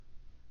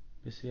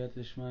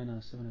בסייעתא דשמיא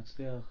נעשה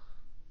ונצליח.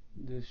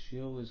 This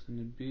shiur is going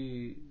to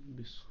be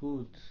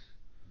בזכות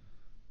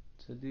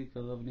צדיק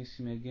הרב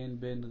ניסים יגן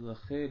בן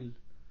רחל,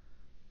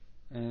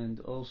 and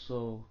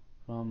also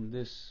from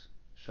this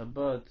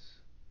Shabbat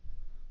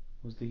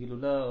was the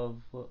Hilula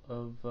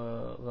of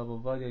Rav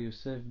Ovadia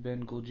Yosef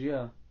ben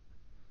Gurgia,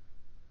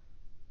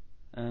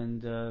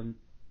 and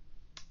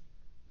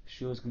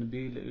shiur is going to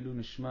be Le'ilu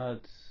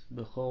Nishmat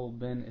Bechor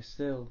ben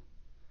Esther,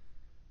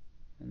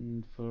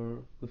 and for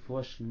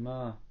Refuah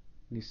Shlema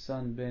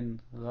Nisan ben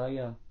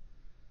Raya,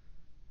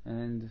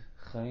 and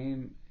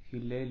Chaim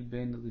Hillel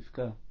ben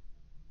Rivka,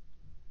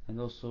 and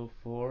also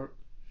for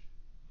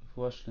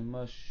Refuah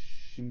Shlema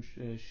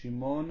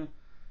Shimon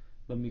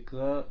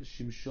Bamikra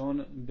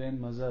Shimshon ben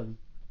Mazal,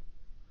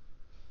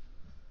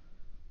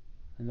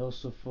 and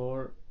also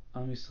for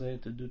Am Yisrael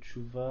Tadu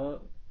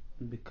Tshuva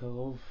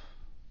Bekarov.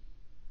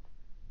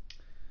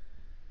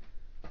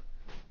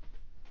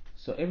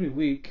 So every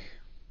week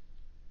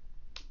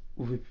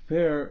we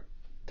prepare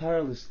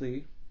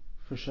tirelessly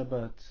for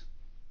Shabbat,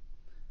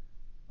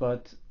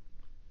 but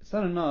it's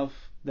not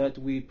enough that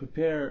we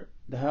prepare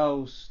the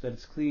house, that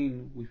it's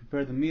clean, we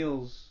prepare the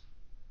meals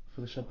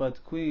for the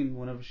Shabbat queen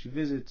whenever she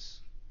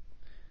visits.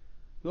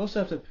 We also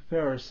have to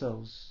prepare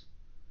ourselves.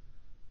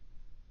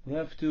 We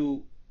have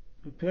to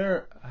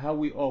prepare how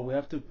we are. We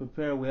have to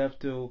prepare. We have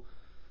to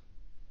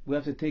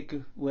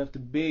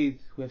bathe.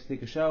 We have to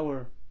take a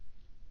shower,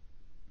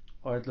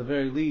 or at the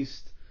very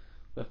least,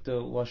 we have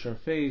to wash our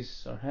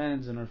face, our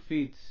hands, and our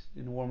feet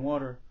in warm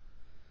water.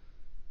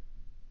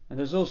 And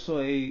there's also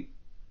a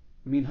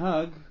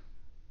minhag,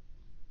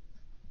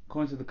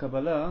 according to the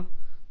Kabbalah,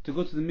 to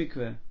go to the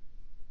mikveh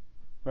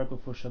right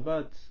before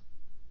Shabbat.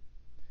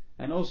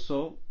 And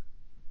also,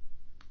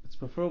 it's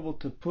preferable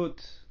to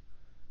put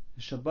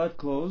the Shabbat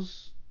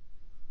clothes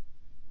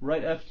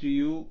right after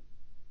you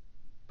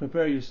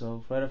prepare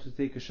yourself, right after you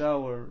take a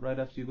shower, right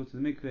after you go to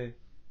the mikveh.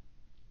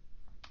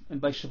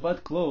 And by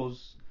Shabbat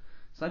clothes,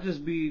 it's not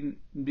just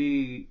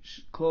be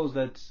clothes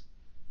that's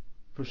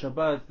for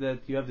Shabbat, that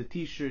you have the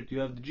t-shirt, you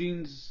have the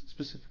jeans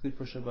specifically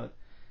for Shabbat.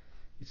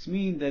 It's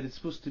mean that it's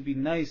supposed to be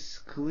nice,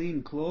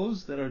 clean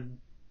clothes that are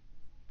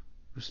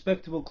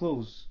respectable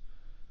clothes,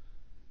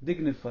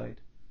 dignified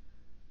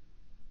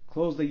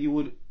clothes that you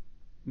would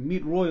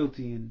meet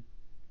royalty in.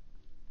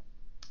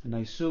 A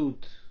nice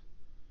suit.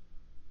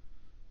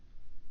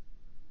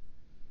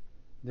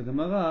 The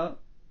Gemara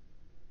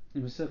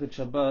in Masechet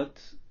Shabbat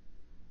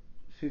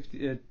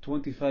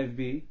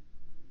 25b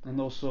and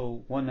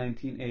also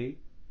 119a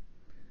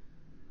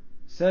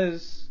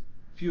says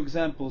a few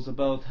examples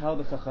about how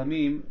the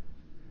Chachamim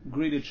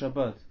greeted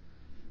Shabbat.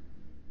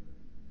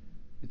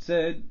 It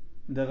said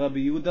that Rabbi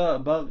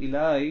Yehuda Bar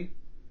Ilai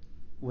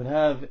would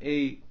have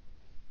a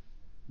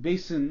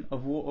basin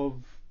of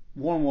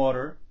warm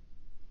water,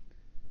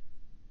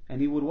 and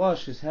he would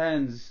wash his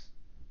hands,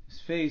 his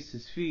face,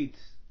 his feet,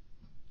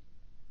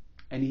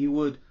 and he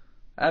would,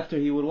 after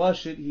he would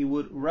wash it, he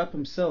would wrap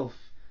himself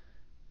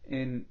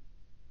in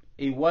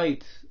a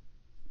white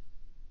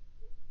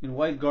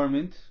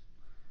garment,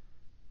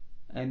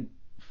 and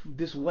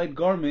this white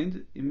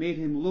garment, it made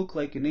him look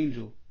like an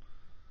angel.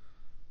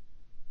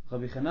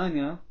 Rabbi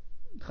Chanina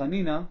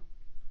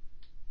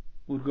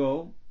would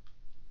go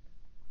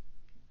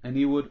and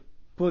he would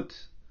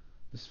put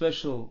the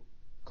special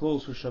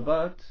clothes for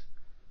Shabbat,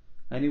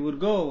 and he would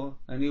go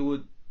and he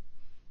would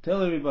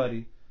tell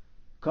everybody,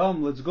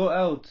 come, let's go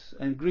out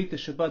and greet the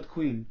Shabbat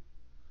queen.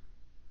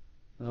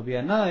 Rabbi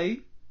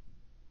Yanai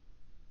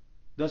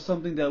does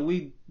something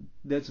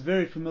that's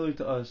very familiar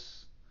to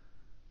us.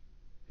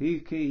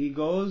 He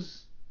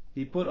goes,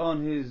 he put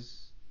on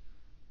his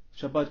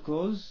Shabbat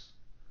clothes,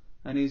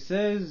 and he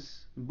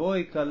says,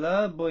 Boy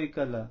kala, boy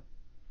kala.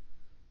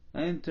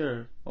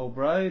 Enter, O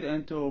bride,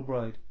 enter, O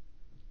bride.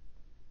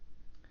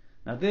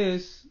 Now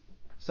this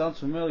sounds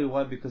familiar.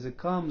 Why? Because it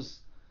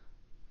comes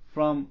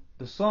from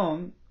the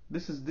song.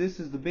 This is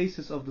the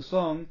basis of the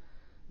song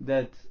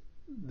that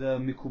the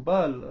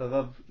Mikubal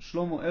Rav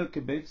Shlomo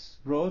Elkebetz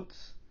wrote,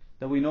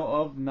 that we know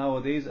of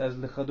nowadays as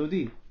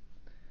Lechadodi.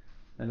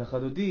 And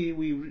Lechadodi,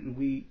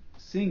 we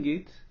sing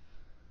it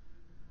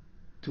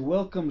to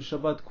welcome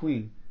Shabbat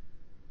queen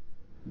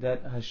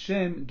that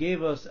Hashem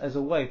gave us as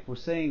a wife. We're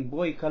saying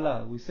Boy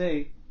Kala. We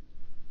say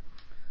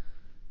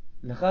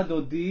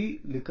Lechadodi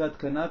likat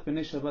kana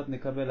pene Shabbat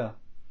nekabela.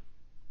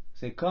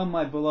 Say, come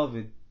my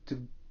beloved,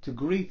 to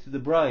greet the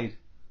bride.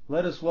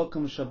 Let us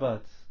welcome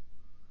Shabbat.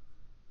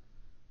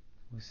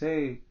 We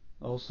say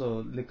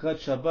also Likrat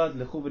Shabbat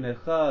lechu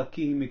v'necha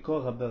ki hi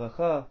mikor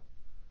haberacha.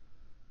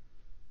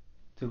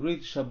 To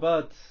greet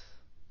Shabbat,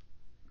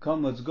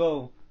 come, let's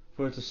go,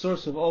 for it's a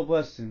source of all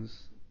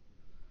blessings.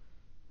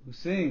 We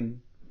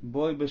sing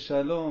Boy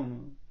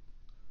b'shalom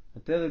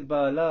ateret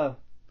ba'ala.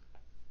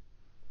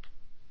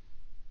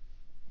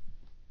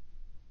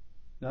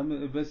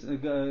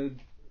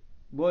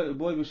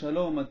 בואי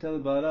בשלום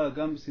עטרת בעלה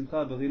גם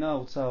בשמחה ברינה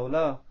ורצה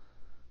עולה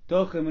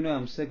תוך אמונה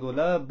המשג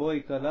עולה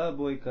בואי קלה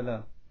בואי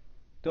קלה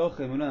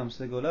תוך אמונה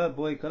המשג עולה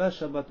בואי קלה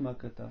שבת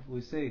makata.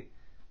 We say,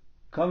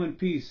 come in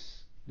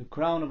peace, the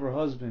crown of her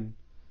husband,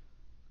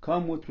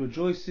 come with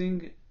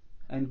rejoicing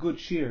and good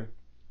cheer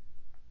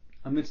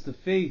amidst the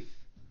faith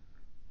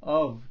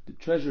of the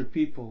treasured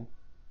people.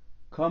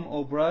 Come,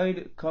 O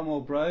bride,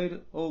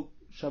 O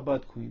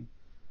Shabbat queen.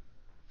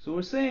 So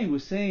we're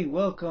saying,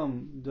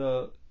 welcome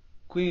the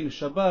queen of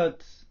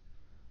Shabbat.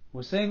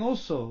 We're saying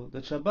also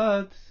that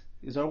Shabbat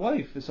is our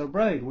wife, it's our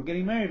bride. We're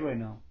getting married right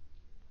now.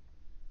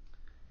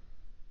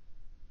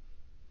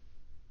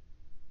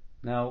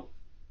 Now,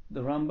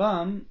 the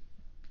Rambam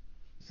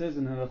says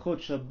in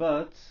Halachot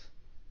Shabbat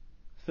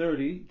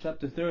 30,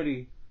 chapter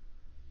 30,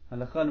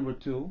 Halakha number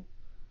 2,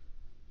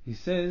 he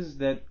says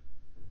that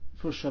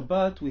for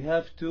Shabbat we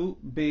have to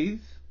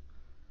bathe,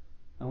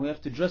 and we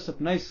have to dress up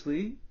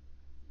nicely,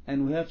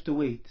 and we have to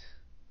wait.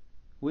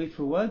 Wait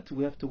for what?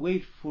 We have to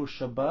wait for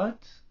Shabbat,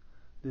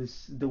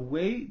 the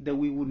way that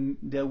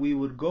we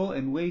would go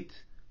and wait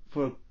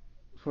for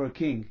a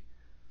king.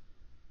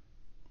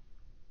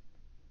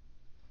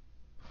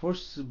 Before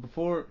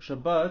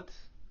Shabbat,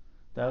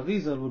 the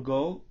Arizal would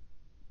go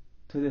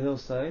to the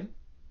hillside,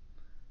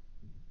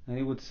 and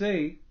he would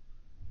say,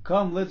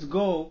 "Come, let's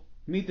go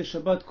meet the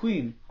Shabbat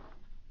queen."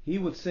 He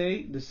would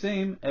say the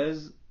same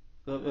as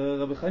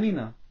Rabbi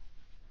Hanina.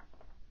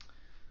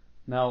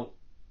 Now,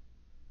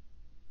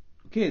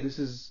 okay, this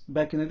is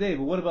back in the day,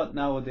 but what about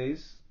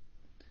nowadays?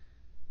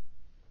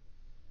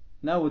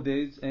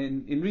 Nowadays,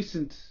 and in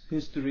recent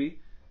history,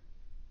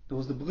 there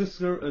was the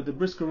Brisker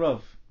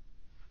Rav.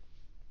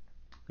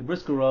 The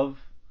Brisker Rav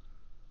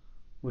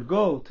would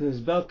go to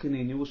his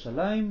balcony in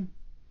Yerushalayim,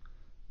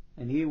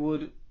 and he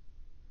would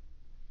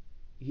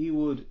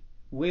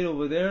wait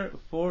over there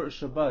for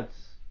Shabbat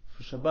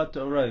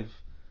to arrive.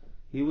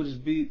 He would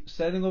just be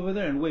standing over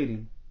there and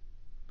waiting.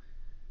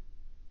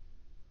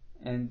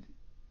 And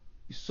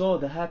you saw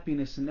the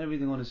happiness and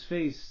everything on his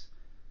face,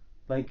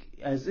 like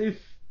as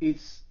if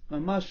it's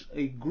mamash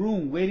a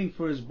groom waiting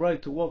for his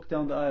bride to walk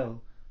down the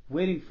aisle,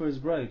 waiting for his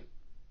bride.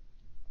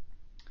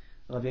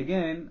 Rav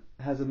again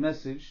has a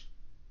message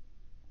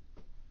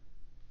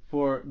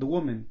for the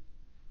woman.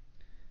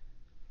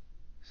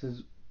 He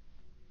says,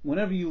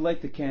 whenever you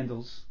light the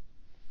candles,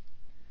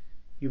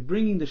 you're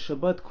bringing the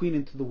Shabbat queen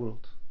into the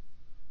world.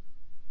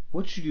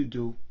 What should you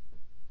do?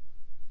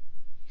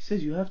 He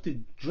says you have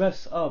to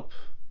dress up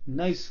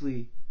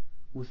nicely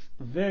with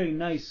very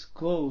nice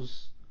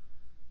clothes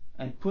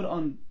and put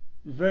on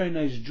very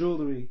nice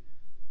jewelry.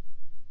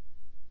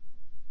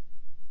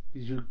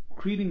 You're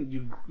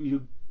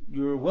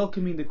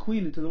welcoming the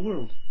queen into the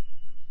world. It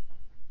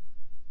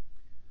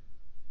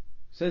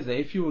says that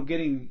if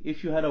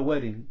you had a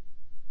wedding,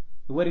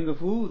 the wedding of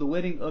who? The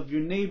wedding of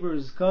your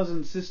neighbor's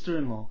cousin,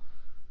 sister-in-law.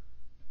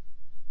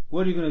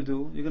 What are you going to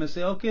do? You're going to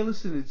say, okay,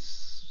 listen,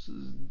 it's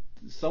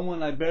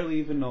someone I barely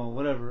even know,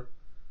 whatever.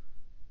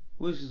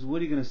 What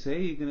are you going to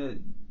say? You're going to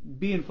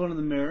be in front of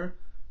the mirror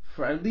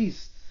for at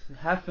least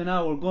half an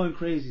hour going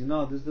crazy.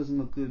 No, this doesn't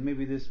look good.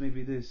 Maybe this,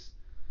 maybe this.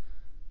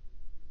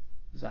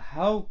 So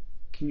how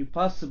can you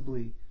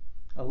possibly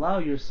allow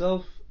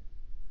yourself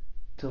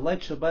to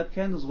light Shabbat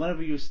candles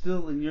whenever you're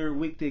still in your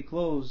weekday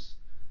clothes?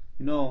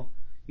 You know,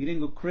 you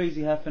didn't go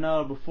crazy half an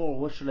hour before.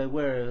 What should I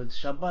wear? The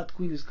Shabbat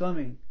queen is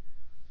coming.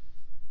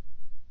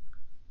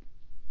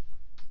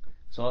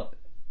 So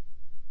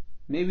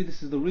maybe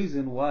this is the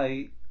reason why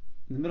in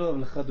the middle of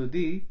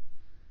L'Chadodi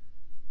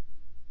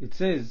it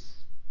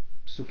says,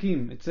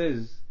 Psukim, it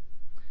says,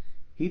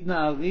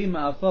 Hidna ari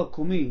ma'afar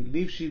kumi,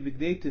 livshi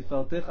bigdei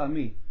tefartech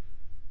ami.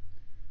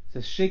 It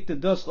says, shake the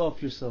dust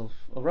off yourself,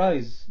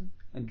 arise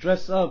and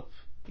dress up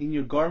in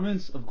your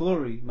garments of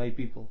glory, my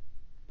people.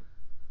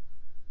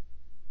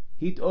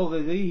 Hit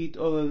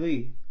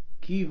oreri,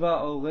 ki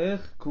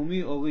va'orech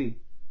kumi ori.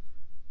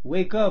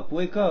 Wake up,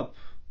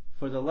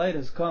 for the light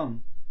has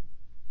come.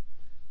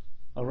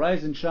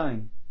 Arise and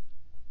shine.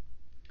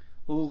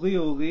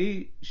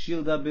 Uri,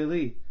 shir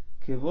daberi,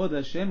 kevod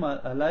Hashem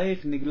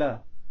alayich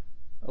nigla.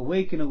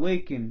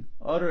 Awaken,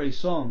 utter a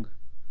song.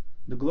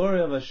 The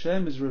glory of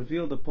Hashem is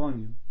revealed upon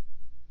you.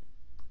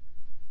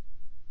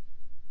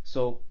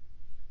 So,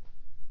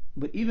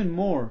 but even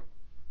more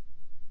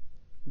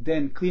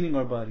than cleaning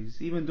our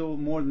bodies, even though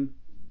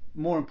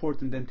more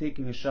important than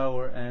taking a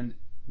shower and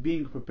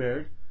being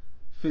prepared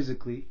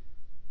physically,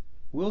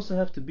 we also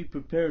have to be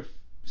prepared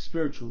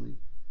spiritually.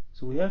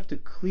 So we have to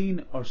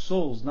clean our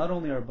souls, not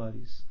only our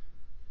bodies.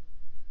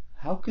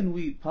 How can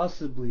we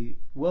possibly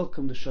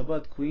welcome the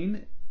Shabbat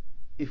queen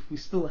if we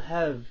still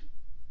have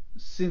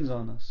sins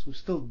on us? We're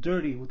still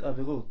dirty with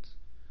averot.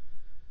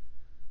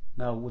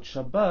 Now with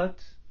Shabbat,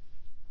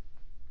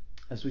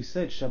 as we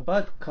said,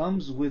 Shabbat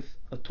comes with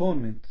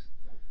atonement.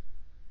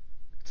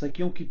 It's like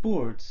Yom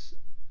Kippur.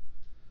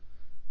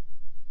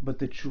 But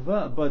the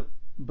tshuva,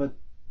 but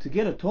to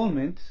get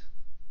atonement,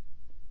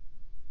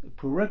 the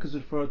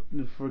prerequisite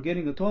for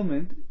getting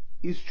atonement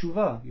is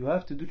tshuva. You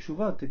have to do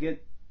tshuva to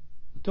get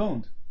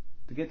atoned,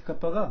 to get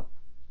kapara.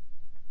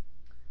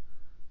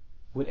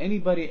 Would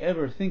anybody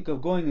ever think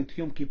of going into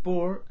Yom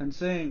Kippur and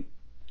saying,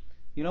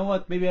 you know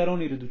what, maybe I don't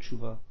need to do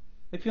tshuva?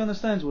 If he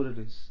understands what it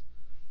is.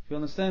 If he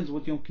understands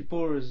what Yom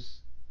Kippur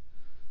is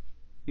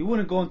You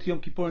wouldn't go into Yom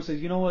Kippur and say,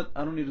 you know what,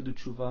 I don't need to do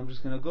tshuva. I'm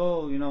just going to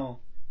go,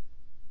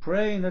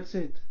 pray and that's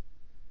it.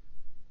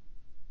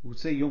 We would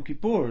say Yom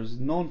Kippur is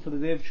known for the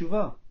day of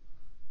tshuva.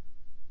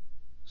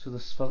 So the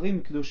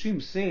Sfarim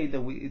Kedoshim say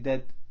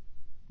that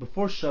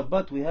before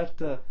Shabbat we have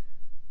to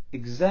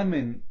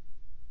examine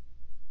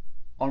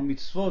our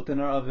mitzvot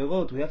and our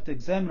averot. We have to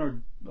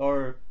examine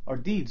our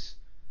deeds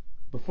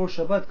before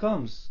Shabbat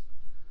comes.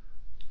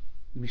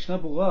 Mishnah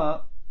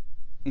Berurah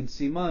in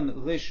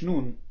Siman Resh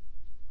Nun,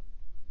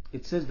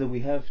 it says that we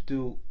have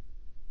to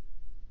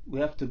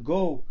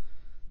go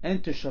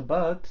enter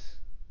Shabbat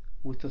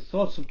with the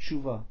thoughts of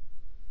tshuva.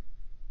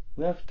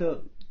 We have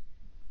to,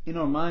 in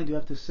our mind, we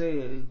have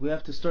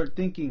to start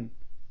thinking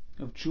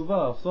of tshuva,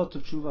 of thoughts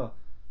of tshuva.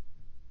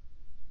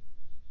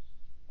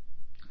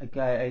 Like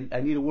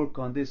I need to work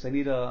on this.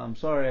 I'm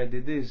sorry I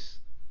did this.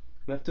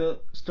 We have to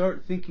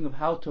start thinking of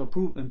how to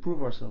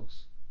improve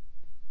ourselves.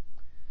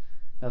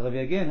 Now Rabbi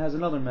again has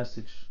another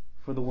message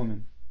for the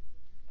women.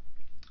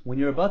 When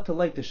you're about to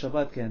light the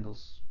Shabbat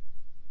candles,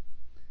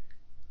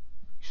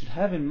 you should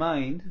have in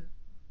mind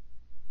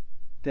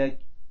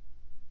that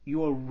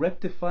you are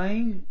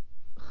rectifying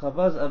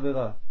Chava's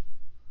Avera,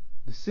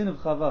 the sin of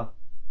Chava.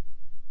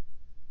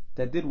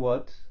 That did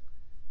what?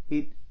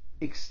 It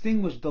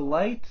extinguished the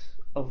light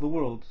of the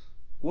world.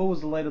 What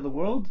was the light of the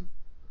world?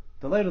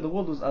 The light of the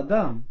world was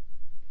Adam.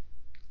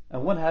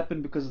 And what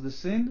happened because of the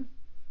sin?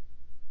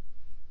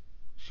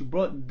 She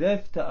brought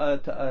death to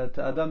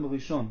Adam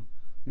Rishon.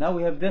 Now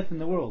we have death in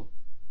the world.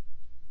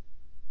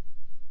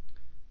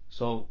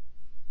 So,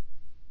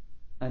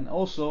 and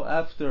also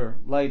after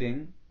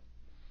lighting,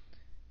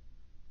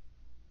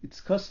 it's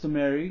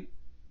customary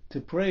to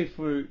pray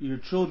for your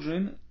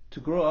children to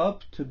grow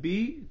up to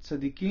be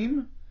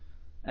tzaddikim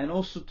and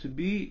also to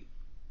be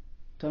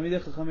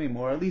Talmidei Chachamim,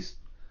 or at least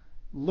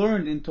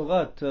learned in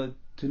Torah, to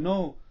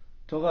know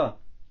Torah,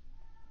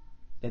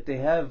 that they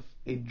have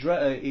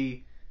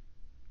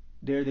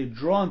they're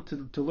drawn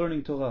to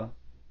learning Torah.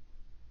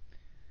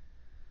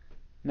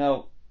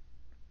 Now,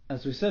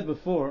 as we said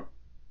before,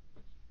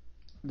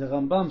 the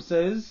Rambam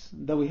says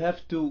that we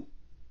have to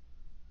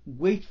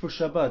wait for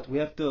Shabbat. We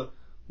have to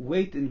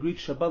wait and greet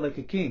Shabbat like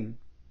a king,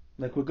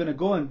 like we're going to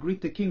go and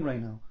greet the king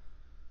right now.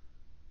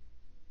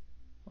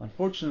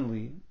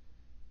 Unfortunately,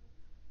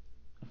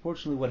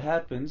 what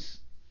happens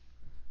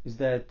is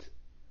that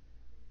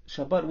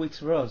Shabbat waits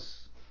for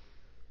us.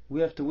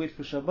 We have to wait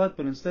for Shabbat,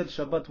 but instead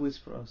Shabbat waits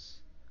for us.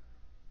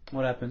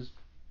 What happens?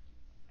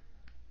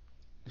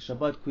 The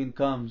Shabbat queen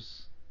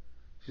comes.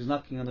 She's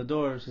knocking on the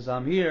door. Says,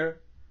 "I'm here."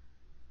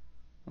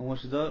 And what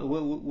she does?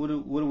 What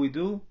do we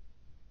do?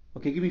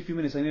 Okay, give me a few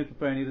minutes. I need to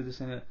prepare. I need to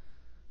this.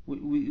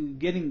 We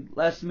getting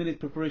last minute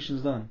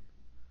preparations done.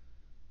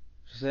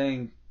 She's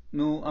saying,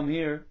 "No, I'm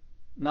here."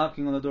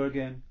 Knocking on the door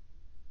again.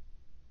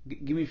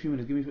 Give me a few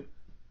minutes.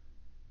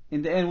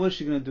 In the end, what is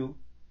she gonna do?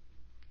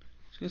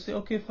 She's gonna say,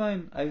 "Okay,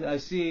 fine. I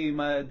see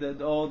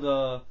all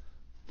the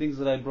things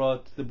that I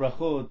brought, the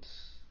brachot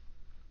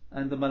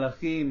and the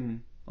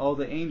malachim, all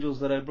the angels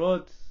that I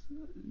brought.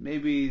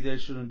 Maybe they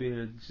shouldn't be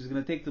here." She's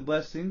gonna take the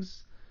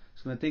blessings.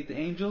 She's gonna take the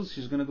angels.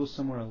 She's gonna go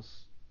somewhere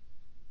else.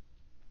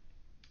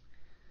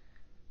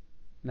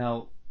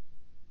 Now,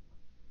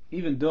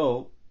 even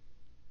though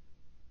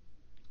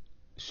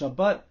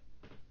Shabbat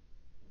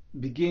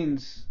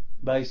begins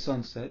by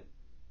sunset,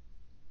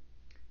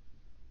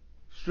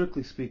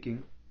 strictly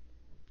speaking,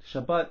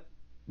 Shabbat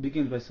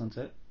begins by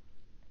sunset.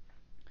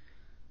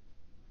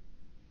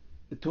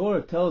 The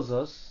Torah tells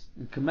us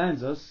and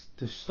commands us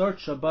to start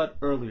Shabbat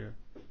earlier,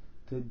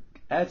 to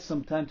add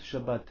some time to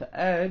Shabbat, to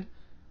add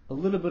a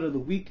little bit of the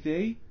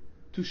weekday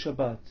to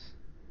Shabbat,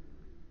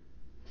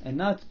 and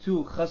not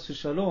to Chas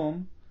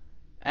v'Shalom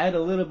add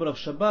a little bit of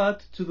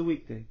Shabbat to the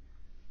weekday.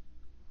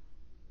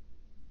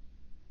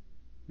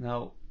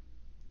 Now,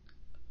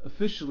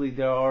 officially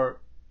there are,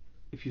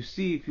 if you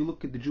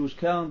look at the Jewish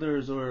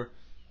calendars, or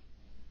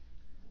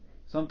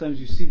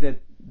sometimes you see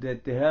that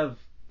they have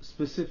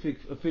specific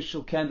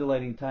official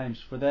candlelighting times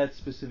for that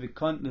specific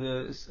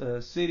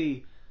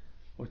city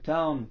or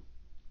town,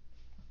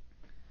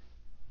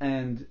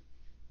 and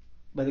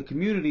by the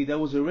community that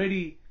was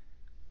already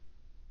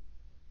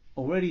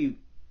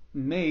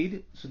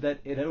made, so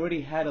that it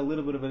already had a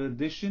little bit of an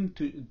addition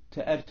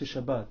to add to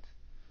Shabbat.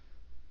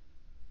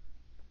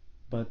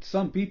 But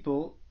some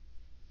people,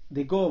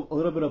 they go a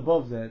little bit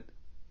above that,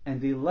 and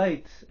they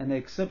light and they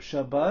accept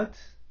Shabbat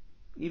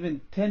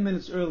even 10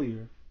 minutes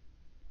earlier.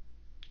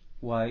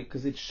 Why?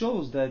 Because it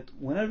shows that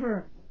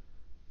whenever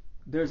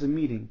there's a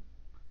meeting,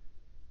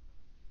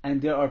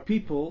 and there are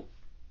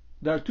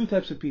two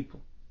types of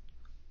people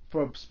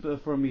for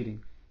a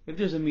meeting. If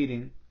there's a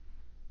meeting,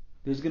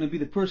 there's going to be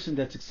the person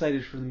that's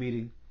excited for the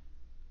meeting.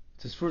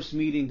 It's his first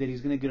meeting, that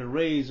he's going to get a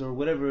raise or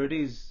whatever it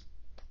is.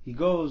 He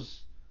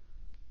goes,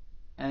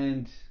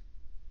 and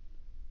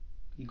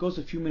he goes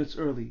a few minutes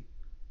early.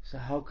 So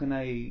how can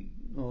I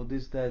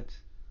this, that?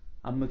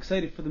 I'm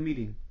excited for the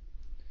meeting.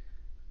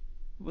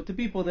 But the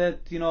people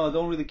that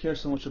don't really care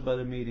so much about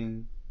a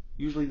meeting,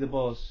 usually the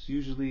boss,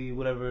 usually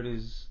whatever it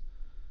is,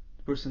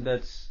 the person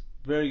that's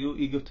very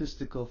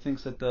egotistical,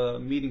 thinks that the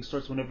meeting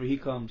starts whenever he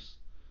comes.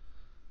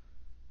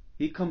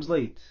 He comes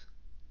late.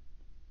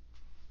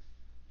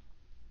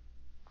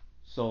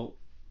 So,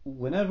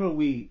 whenever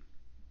we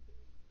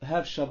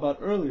have Shabbat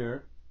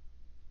earlier,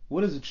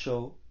 what does it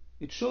show?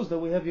 It shows that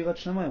we have Yirat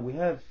Shamayim, we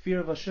have fear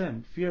of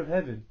Hashem, fear of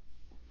heaven.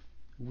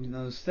 We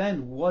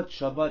understand what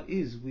Shabbat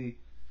is. We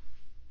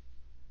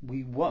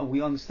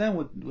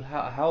understand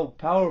how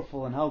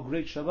powerful and how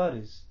great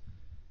Shabbat is.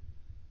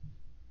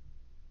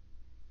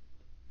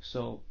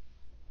 So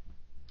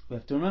we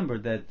have to remember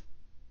that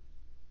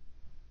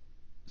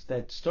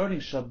starting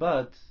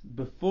Shabbat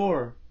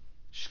before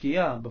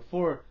Shkia,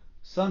 before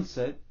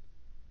sunset,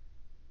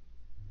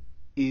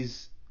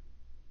 is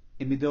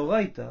a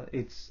midoraita.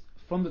 It's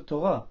from the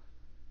Torah.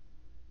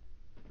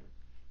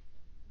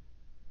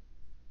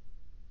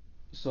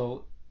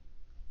 So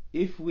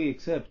if we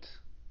accept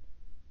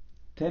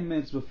 10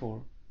 minutes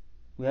before,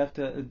 we have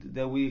to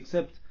that we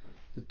accept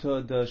the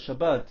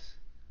Shabbat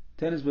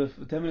 10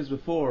 minutes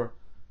before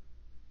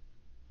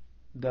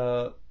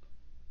the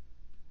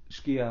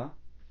Shkia,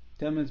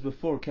 10 minutes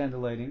before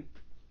candle lighting,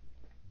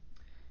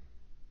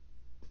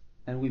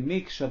 and we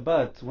make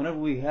Shabbat, whenever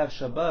we have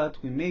Shabbat,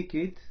 we make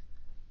it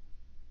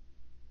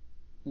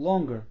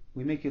longer.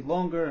 We make it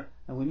longer,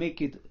 and we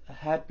make it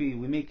happy,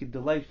 we make it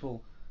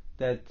delightful,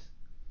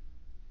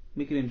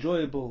 make it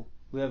enjoyable.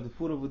 We have the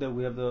food over there,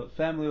 we have the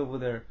family over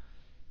there,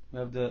 we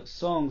have the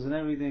songs and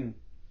everything.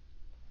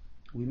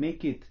 We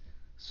make it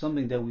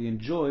something that we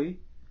enjoy,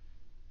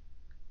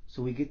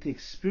 so we get to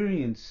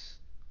experience,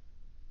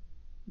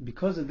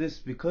 because of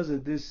this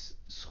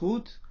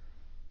zchut,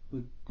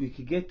 we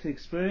could get to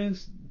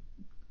experience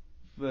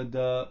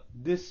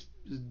this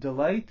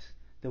delight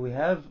that we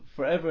have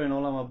forever in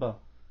Olam Haba.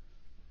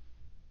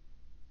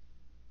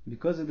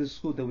 Because of this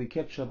zchut that we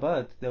kept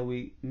Shabbat, that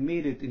we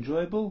made it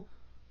enjoyable,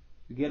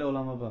 we get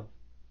Olam Haba.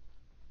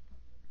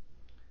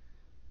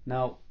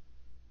 Now,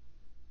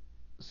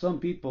 some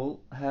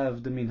people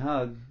have the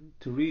minhag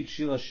to read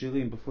Shir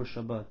HaShirim before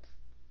Shabbat.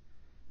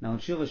 Now in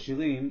Shir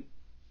HaShirim,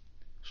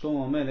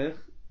 Shlomo HaMelech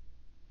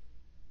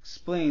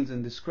explains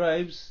and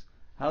describes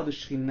how the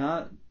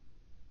Shekhinah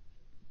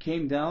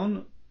came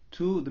down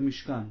to the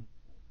Mishkan.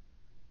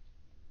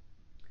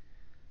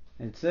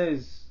 And it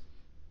says,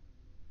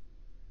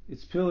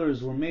 its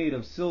pillars were made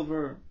of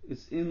silver,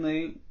 its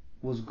inlay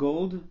was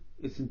gold,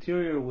 its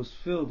interior was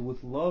filled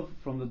with love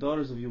from the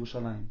daughters of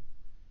Yerushalayim.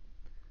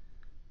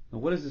 Now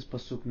what does this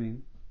pasuk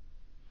mean?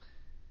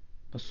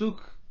 Pasuk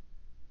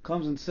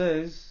comes and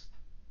says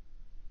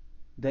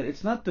that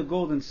it's not the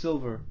gold and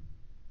silver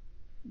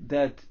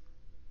that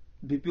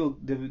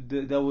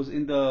that was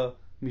in the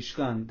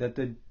Mishkan, that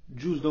the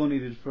Jews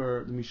donated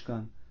for the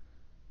Mishkan.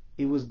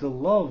 It was the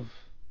love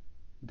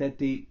that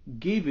they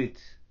gave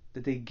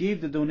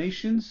the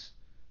donations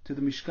to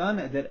the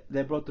Mishkan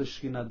that brought the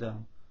Shekhinah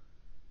down.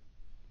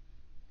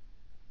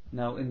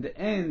 Now in the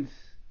end,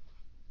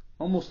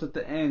 almost at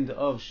the end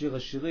of Shir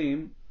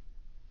HaShirim,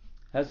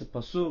 has a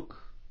pasuk,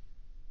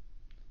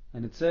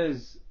 and it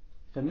says,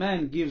 if a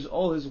man gives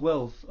all his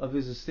wealth of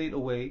his estate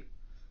away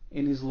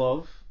in his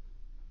love,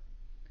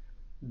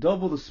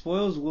 double the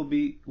spoils will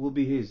be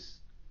his.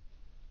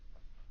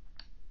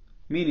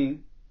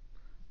 Meaning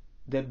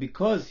that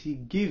because he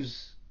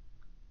gives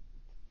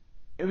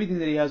everything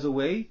that he has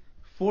away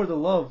for the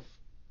love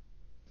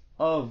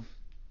of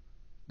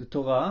the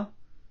Torah,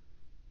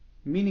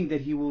 meaning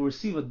that he will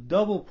receive a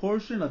double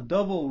portion, a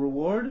double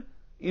reward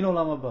in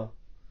Olam Haba.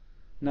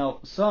 Now,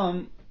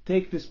 some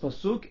take this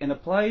pasuk and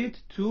apply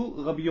it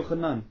to Rabbi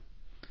Yochanan.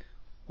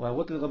 Why?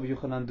 What did Rabbi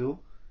Yochanan do?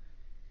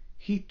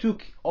 He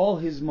took all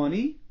his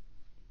money,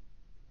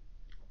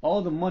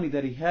 all the money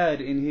that he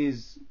had in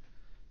his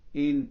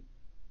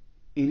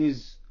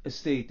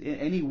estate,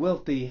 any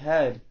wealth that he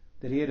had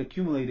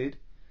accumulated,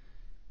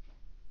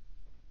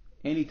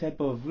 any type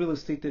of real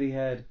estate that he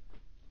had,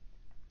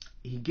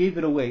 he gave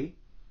it away.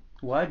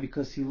 Why?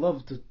 Because he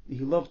loved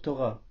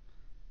Torah.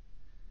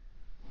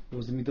 There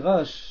was a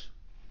midrash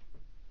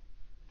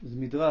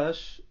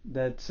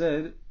that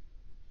said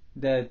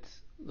that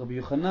Rabbi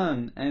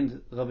Yochanan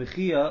and Rabbi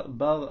Chia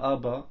bar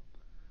Abba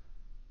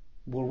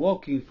were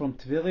walking from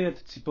Tveria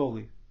to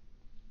Tzipori,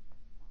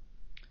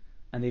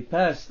 and they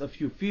passed a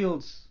few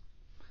fields.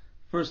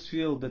 First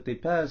field that they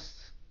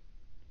passed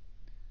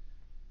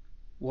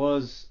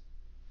was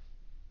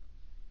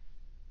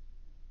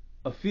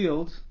a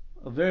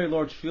very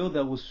large field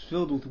that was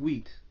filled with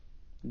wheat,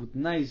 with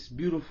nice,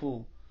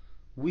 beautiful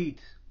wheat.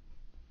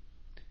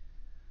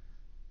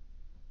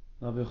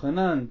 Rabbi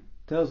Yochanan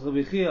tells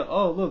Rabbi Chia,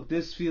 oh look,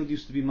 this field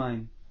used to be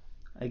mine.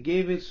 I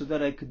gave it so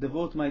that I could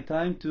devote my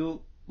time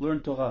to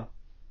learn Torah.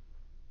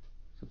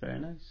 So very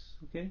nice,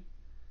 okay?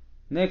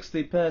 Next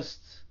they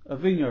passed a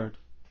vineyard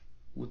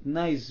with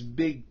nice,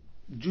 big,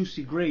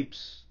 juicy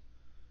grapes.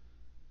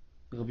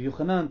 Rabbi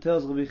Yochanan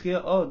tells Rabbi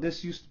Chia, oh,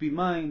 this used to be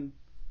mine.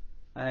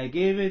 I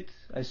gave it,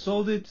 I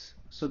sold it,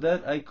 so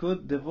that I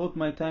could devote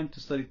my time to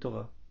study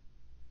Torah.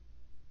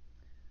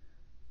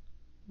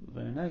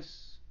 Very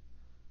nice.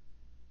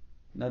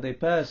 Now they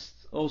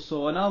passed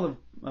also an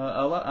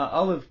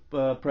olive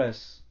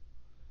press,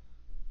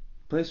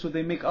 place where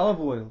they make olive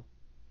oil.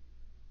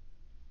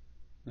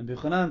 And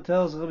Yochanan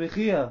tells Rabbi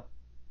Chia,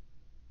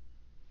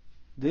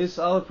 this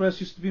olive press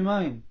used to be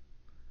mine.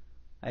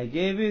 I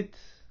gave it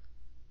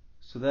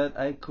so that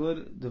I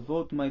could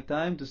devote my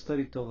time to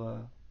study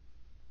Torah.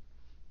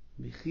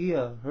 Rabbi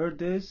Chia heard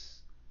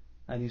this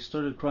and he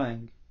started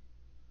crying.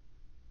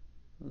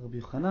 Rabbi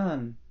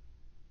Yochanan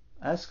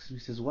asks him,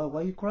 he says, why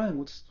are you crying?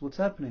 What's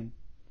happening?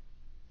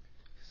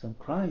 He says, I'm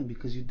crying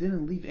because you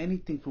didn't leave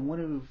anything from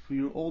whenever, for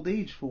your old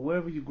age, for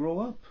wherever you grow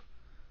up.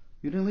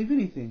 You didn't leave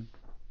anything.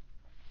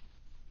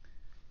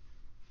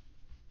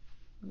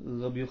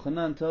 Rabbi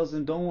Yochanan tells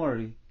him, don't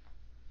worry,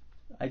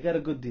 I got a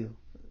good deal.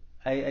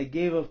 I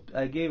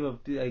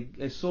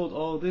sold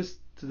all this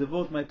to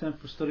devote my time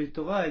for study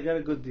Torah. I got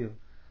a good deal.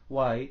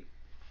 Why?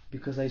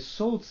 Because I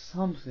sold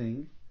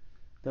something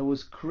that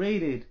was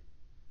created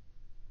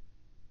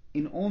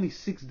in only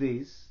 6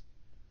 days,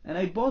 and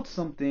I bought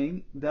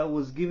something that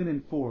was given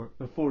in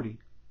 40.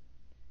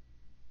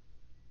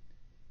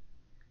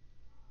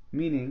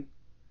 Meaning,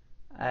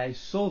 I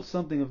sold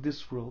something of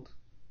this world,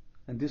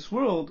 and this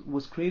world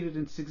was created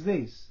in 6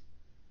 days,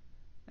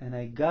 and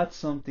I got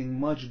something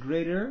much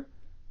greater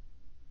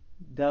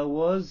that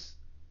was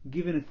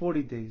given in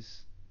 40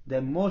 days.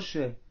 That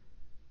Moshe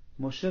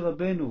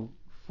Rabbeinu,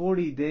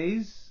 40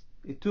 days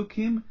it took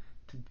him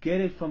to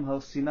get it from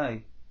Har Sinai.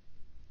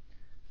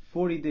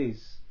 40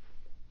 days.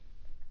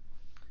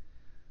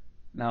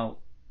 Now,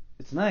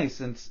 it's nice,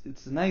 and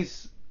it's a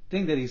nice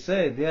thing that he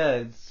said, yeah,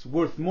 it's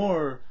worth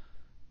more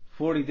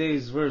 40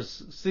 days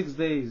versus 6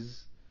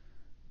 days.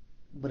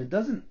 But it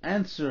doesn't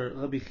answer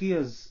Rabbi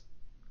Chia's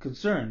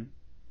concern.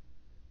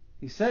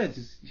 He said,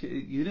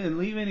 you didn't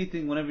leave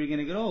anything whenever you're going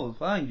to get old.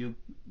 Fine, you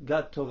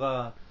got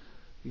Torah,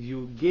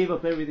 you gave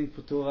up everything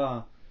for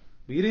Torah,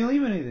 but you didn't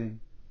leave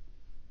anything.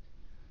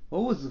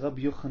 What was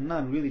Rabbi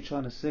Yochanan really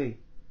trying to say?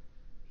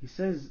 He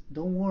says,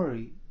 don't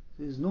worry,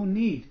 there's no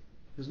need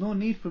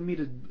for me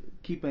to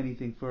keep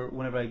anything for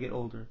whenever I get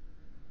older.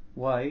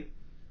 Why?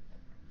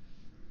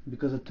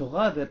 Because the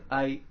Torah that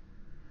I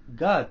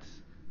got,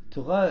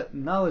 Torah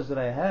knowledge that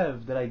I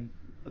have, that I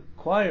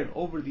acquired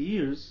over the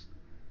years,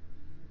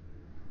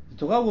 the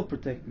Torah will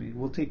protect me,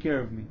 will take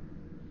care of me.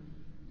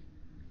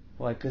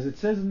 Why? Because it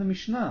says in the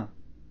Mishnah,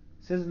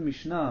 in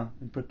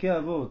Pirkei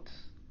Avot,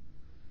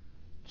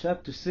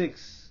 chapter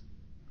 6,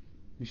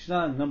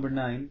 Mishnah number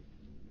 9,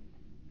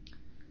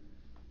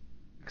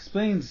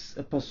 explains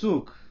a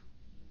pasuk.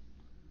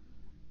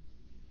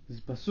 This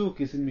pasuk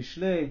is in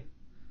Mishlei,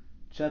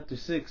 chapter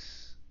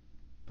 6,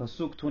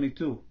 pasuk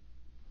 22.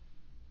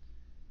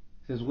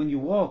 It says, when you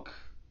walk,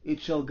 it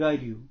shall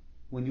guide you.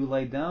 When you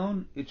lie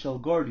down, it shall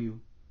guard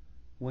you.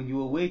 When you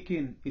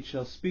awaken, it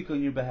shall speak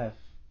on your behalf.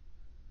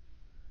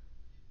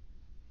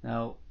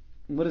 Now,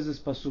 what does this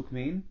pasuk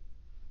mean?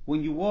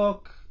 When you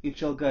walk, it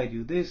shall guide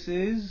you. This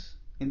is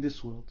in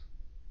this world.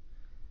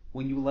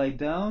 When you lie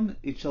down,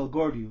 it shall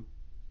guard you.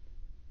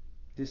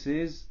 This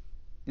is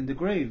in the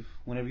grave,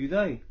 whenever you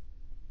die.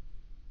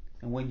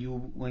 And when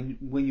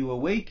you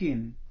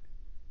awaken,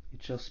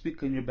 it shall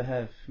speak on your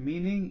behalf,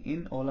 meaning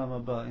in Olam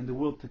Haba, in the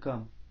world to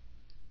come.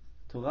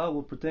 Torah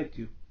will protect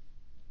you.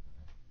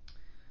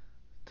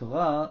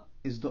 Torah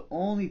is the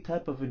only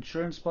type of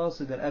insurance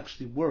policy that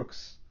actually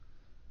works.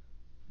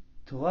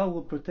 Torah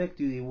will protect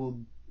you.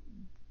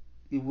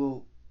 It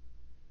will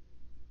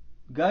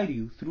guide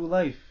you through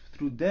life,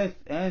 through death,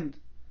 and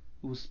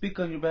it will speak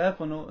on your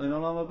behalf in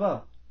Olam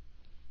Haba.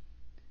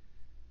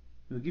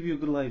 It will give you a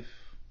good life,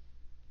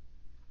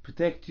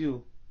 protect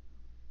you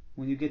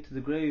when you get to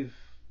the grave,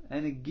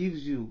 and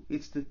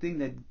it's the thing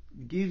that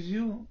gives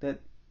you,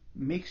 that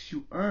makes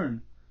you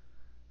earn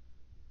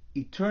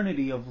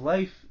eternity of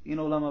life in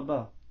Olam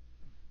Haba.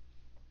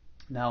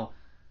 Now,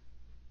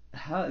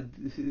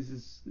 this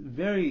is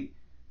very,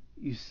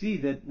 you see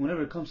that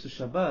whenever it comes to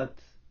Shabbat,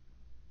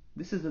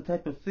 this is the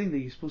type of thing that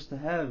you're supposed to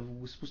have.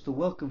 We're supposed to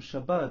welcome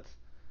Shabbat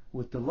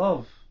with the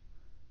love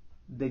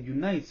that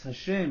unites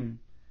Hashem,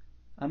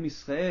 Am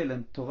Yisrael,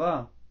 and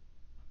Torah,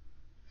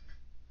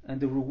 and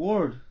the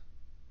reward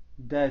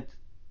that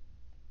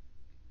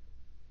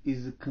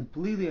is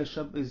completely a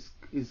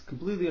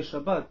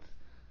Shabbat,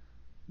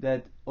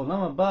 that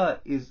Olam Haba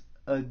is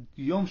a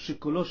Yom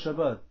Shekolo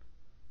Shabbat.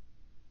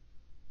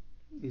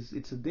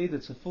 It's a day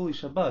that's a fully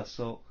Shabbat,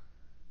 so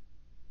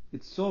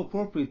it's so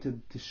appropriate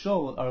to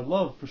show our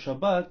love for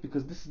Shabbat,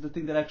 because this is the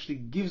thing that actually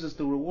gives us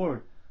the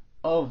reward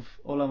of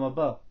Olam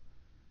Haba.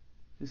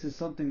 This is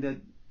something that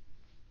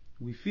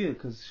we feel,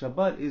 because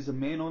Shabbat is a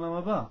main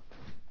Olam Haba.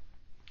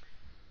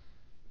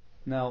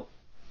 Now,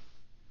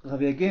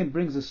 Ravi again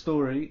brings a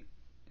story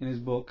in his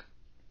book,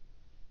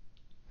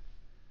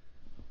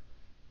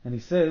 and he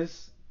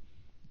says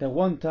that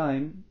one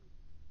time,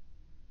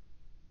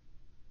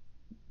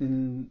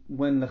 when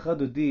Lecha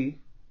Dodi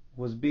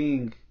was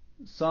being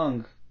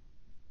sung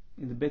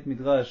in the Beit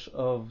Midrash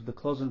of the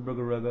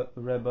Klausenberger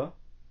Rebbe,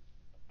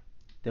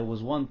 there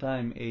was one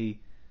time a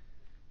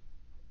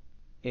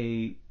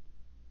Talmid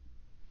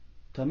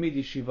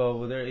Yeshiva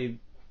over there,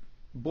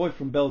 boy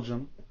from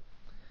Belgium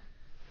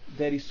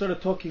that he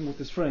started talking with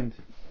his friend.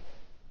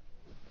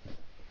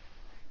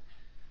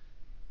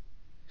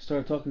 He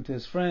started talking to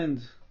his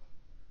friend,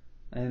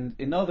 and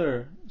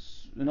another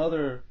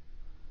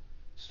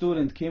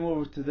student came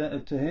over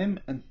to him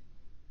and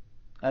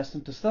asked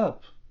him to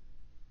stop.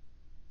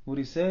 What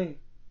did he say?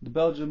 The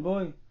Belgian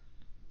boy.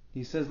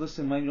 He says,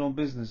 "Listen, mind your own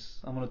business.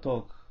 I'm gonna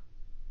talk.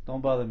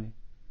 Don't bother me."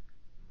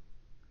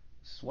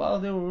 While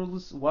they were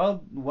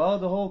while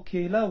the whole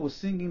Kehillah was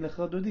singing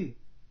Lecha Dodi.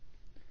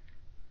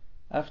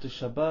 After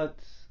Shabbat,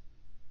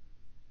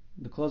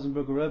 the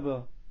Klausenberger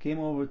Rebbe came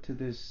over to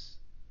this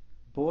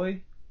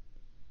boy,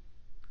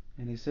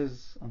 and he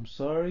says, "I'm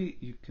sorry,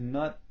 you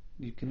cannot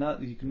be in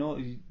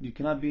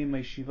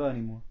my yeshiva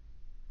anymore."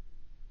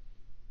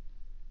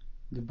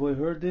 The boy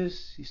heard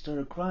this. He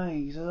started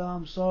crying. He said, "Oh,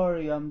 I'm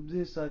sorry. I'm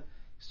this." He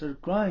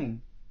started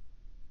crying.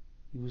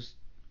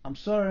 "I'm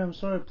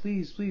sorry.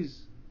 Please,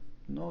 please."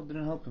 No, it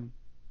didn't help him.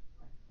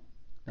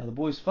 Now the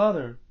boy's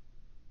father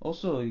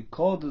also, he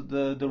called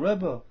the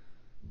Rebbe.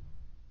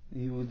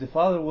 The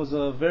father was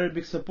a very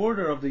big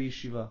supporter of the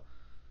yeshiva.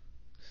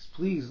 He says,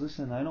 "Please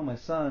listen. I know my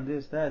son.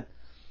 This, that."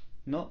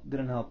 No,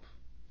 didn't help.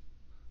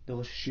 The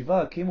Rosh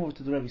Yeshiva came over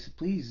to the Rebbe. He said,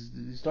 "Please."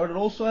 He started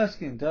also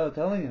asking,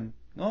 telling him.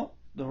 No,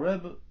 the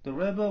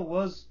Rebbe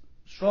was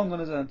strong on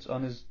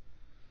his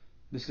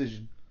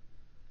decision.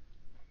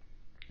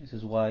 He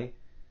says, "Why?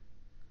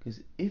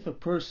 Because if a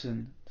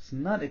person does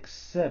not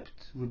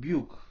accept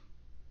rebuke,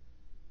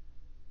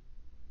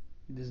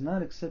 there's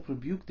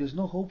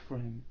no hope for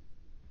him."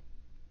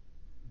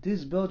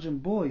 This Belgian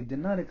boy did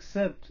not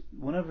accept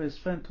whenever his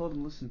friend told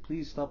him, "Listen,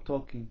 please stop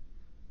talking.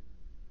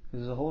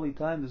 This is a holy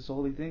time, this is a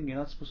holy thing, you're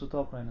not supposed to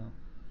talk right now."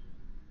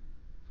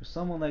 For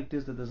someone like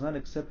this that does not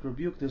accept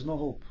rebuke, there's no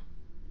hope.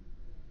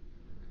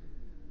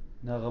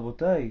 Now,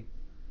 Rabotai,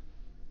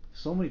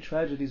 so many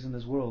tragedies in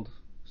this world,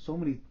 so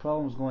many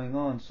problems going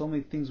on, so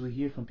many things we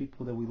hear from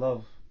people that we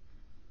love,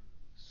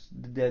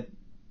 that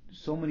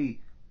so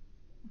many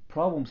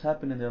problems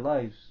happen in their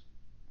lives,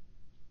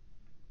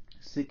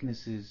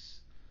 sicknesses,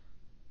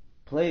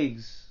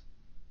 plagues,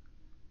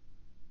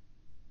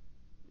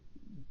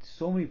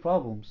 so many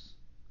problems.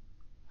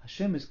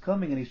 Hashem is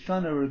coming and He's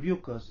trying to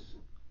rebuke us.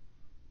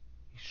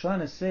 He's trying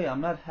to say,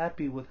 "I'm not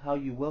happy with how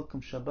you welcome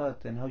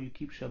Shabbat and how you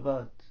keep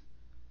Shabbat.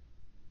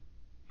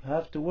 You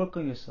have to work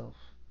on yourself."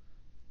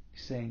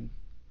 He's saying.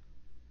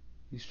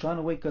 He's trying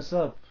to wake us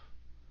up.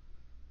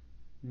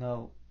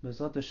 Now,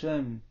 B'ezrat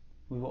Hashem,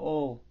 we will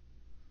all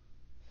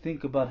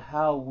think about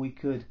how we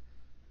could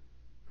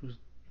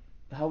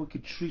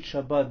treat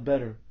Shabbat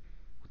better,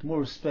 with more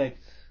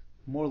respect,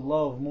 more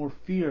love, more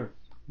fear,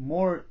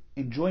 more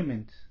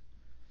enjoyment,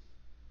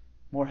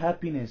 more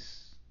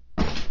happiness,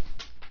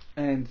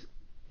 and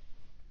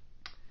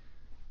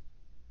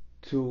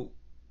to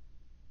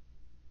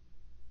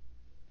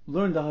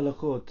learn the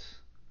halachot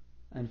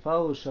and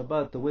follow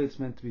Shabbat the way it's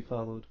meant to be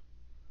followed.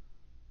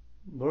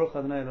 Baruch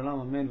Adonai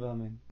Olam, Amen v'Amen.